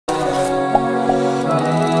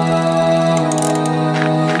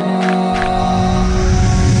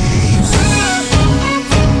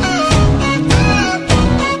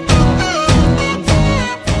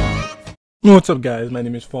What's up guys, my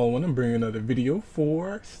name is Fallen. I'm bringing another video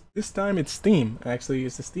for, this time it's Steam. Actually,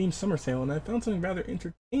 it's the Steam summer sale and I found something rather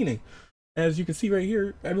entertaining. As you can see right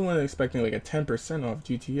here, everyone is expecting like a 10% off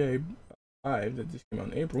GTA 5 that just came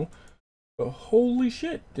out in April. But holy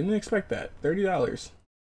shit, didn't expect that. $30.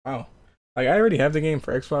 Wow. Like, I already have the game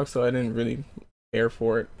for Xbox, so I didn't really care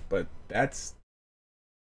for it, but that's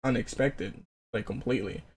unexpected, like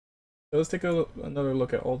completely. So let's take another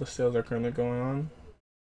look at all the sales that are currently going on.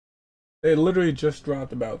 They literally just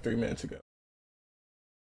dropped about 3 minutes ago.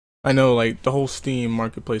 I know, like, the whole Steam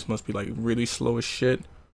marketplace must be like really slow as shit,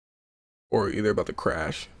 or either about to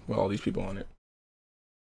crash with all these people on it.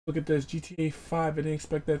 Look at this, GTA 5. I didn't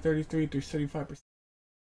expect that. 33 through 75%.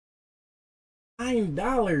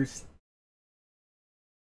 $9.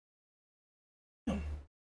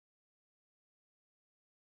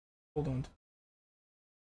 Hold on.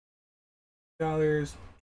 $.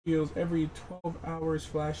 Deals every 12 hours.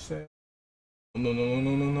 Flash sale.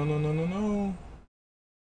 No.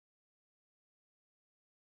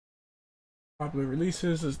 Popular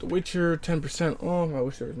releases is The Witcher, 10% off. I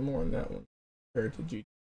wish there was more on that one compared to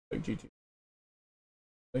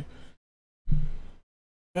GTA.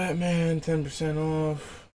 Batman, 10%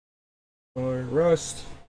 off. Or Rust.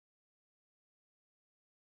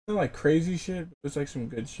 Not like crazy shit, but it's like some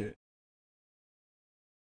good shit.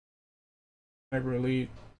 Hyper Elite.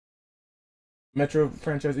 Metro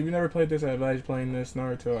franchise. If you never played this, I advise playing this.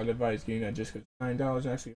 Naruto, I'd advise getting that just because $9.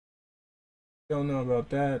 Actually, don't know about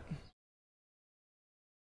that.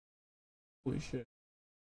 Holy shit.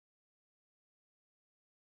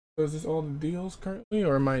 So is this all the deals currently,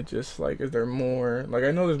 or am I just like, is there more? Like,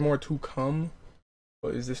 I know there's more to come,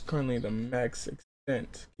 but is this currently the max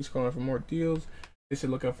extent? Keep scrolling for more deals. They said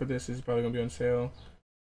look out for this. This is probably gonna be on sale.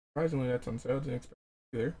 Surprisingly, that's on sale. Didn't expect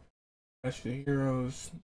it either. Clash of the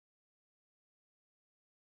Heroes.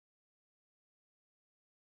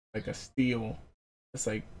 Like a steal. It's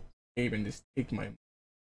like, Gabe, and just take my.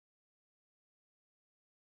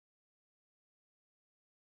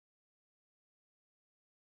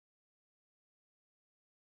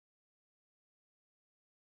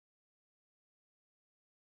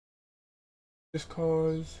 Just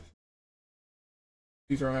cause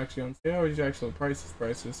these are actually on sale, or these are actual prices,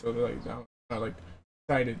 so they're like not like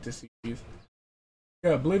excited to see these.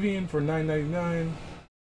 Yeah, Oblivion for $9.99.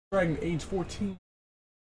 Dragon Age 14.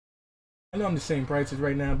 I know I'm the same prices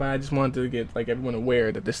right now, but I just wanted to get like everyone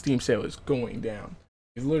aware that the Steam sale is going down.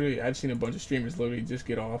 It's literally, I've seen a bunch of streamers literally just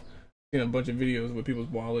get off. Seen a bunch of videos with people's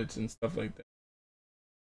wallets and stuff like that.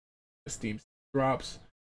 The Steam drops.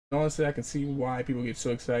 And honestly, I can see why people get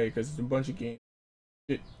so excited because it's a bunch of games.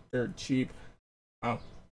 They're cheap. Wow,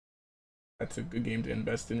 that's a good game to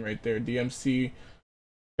invest in right there. DMC,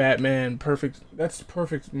 Batman, perfect. That's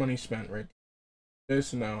perfect money spent right there.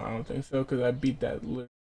 This, no, I don't think so, because I beat that literally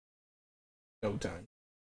no time.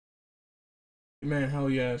 Man,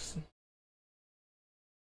 hell yes.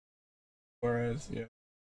 Whereas, yeah.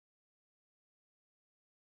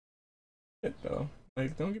 Shit though.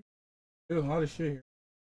 Like, don't get, there's a lot of shit here.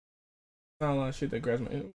 Not a lot of shit that grabs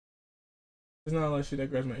my interest. There's not a lot of shit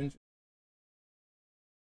that grabs my interest.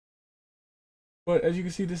 But as you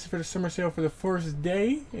can see, this is for the summer sale for the first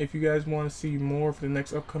day. If you guys want to see more for the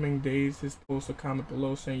next upcoming days, just post a comment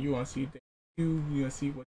below saying you want to see day 2. You want to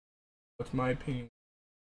see what's my opinion.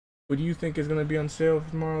 What do you think is going to be on sale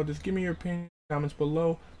tomorrow? Just give me your opinion. Comments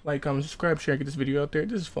below. Like, comment, subscribe, share, get this video out there.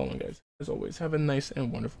 This is Fallen, guys. As always, have a nice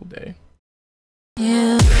and wonderful day.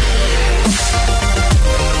 Yeah.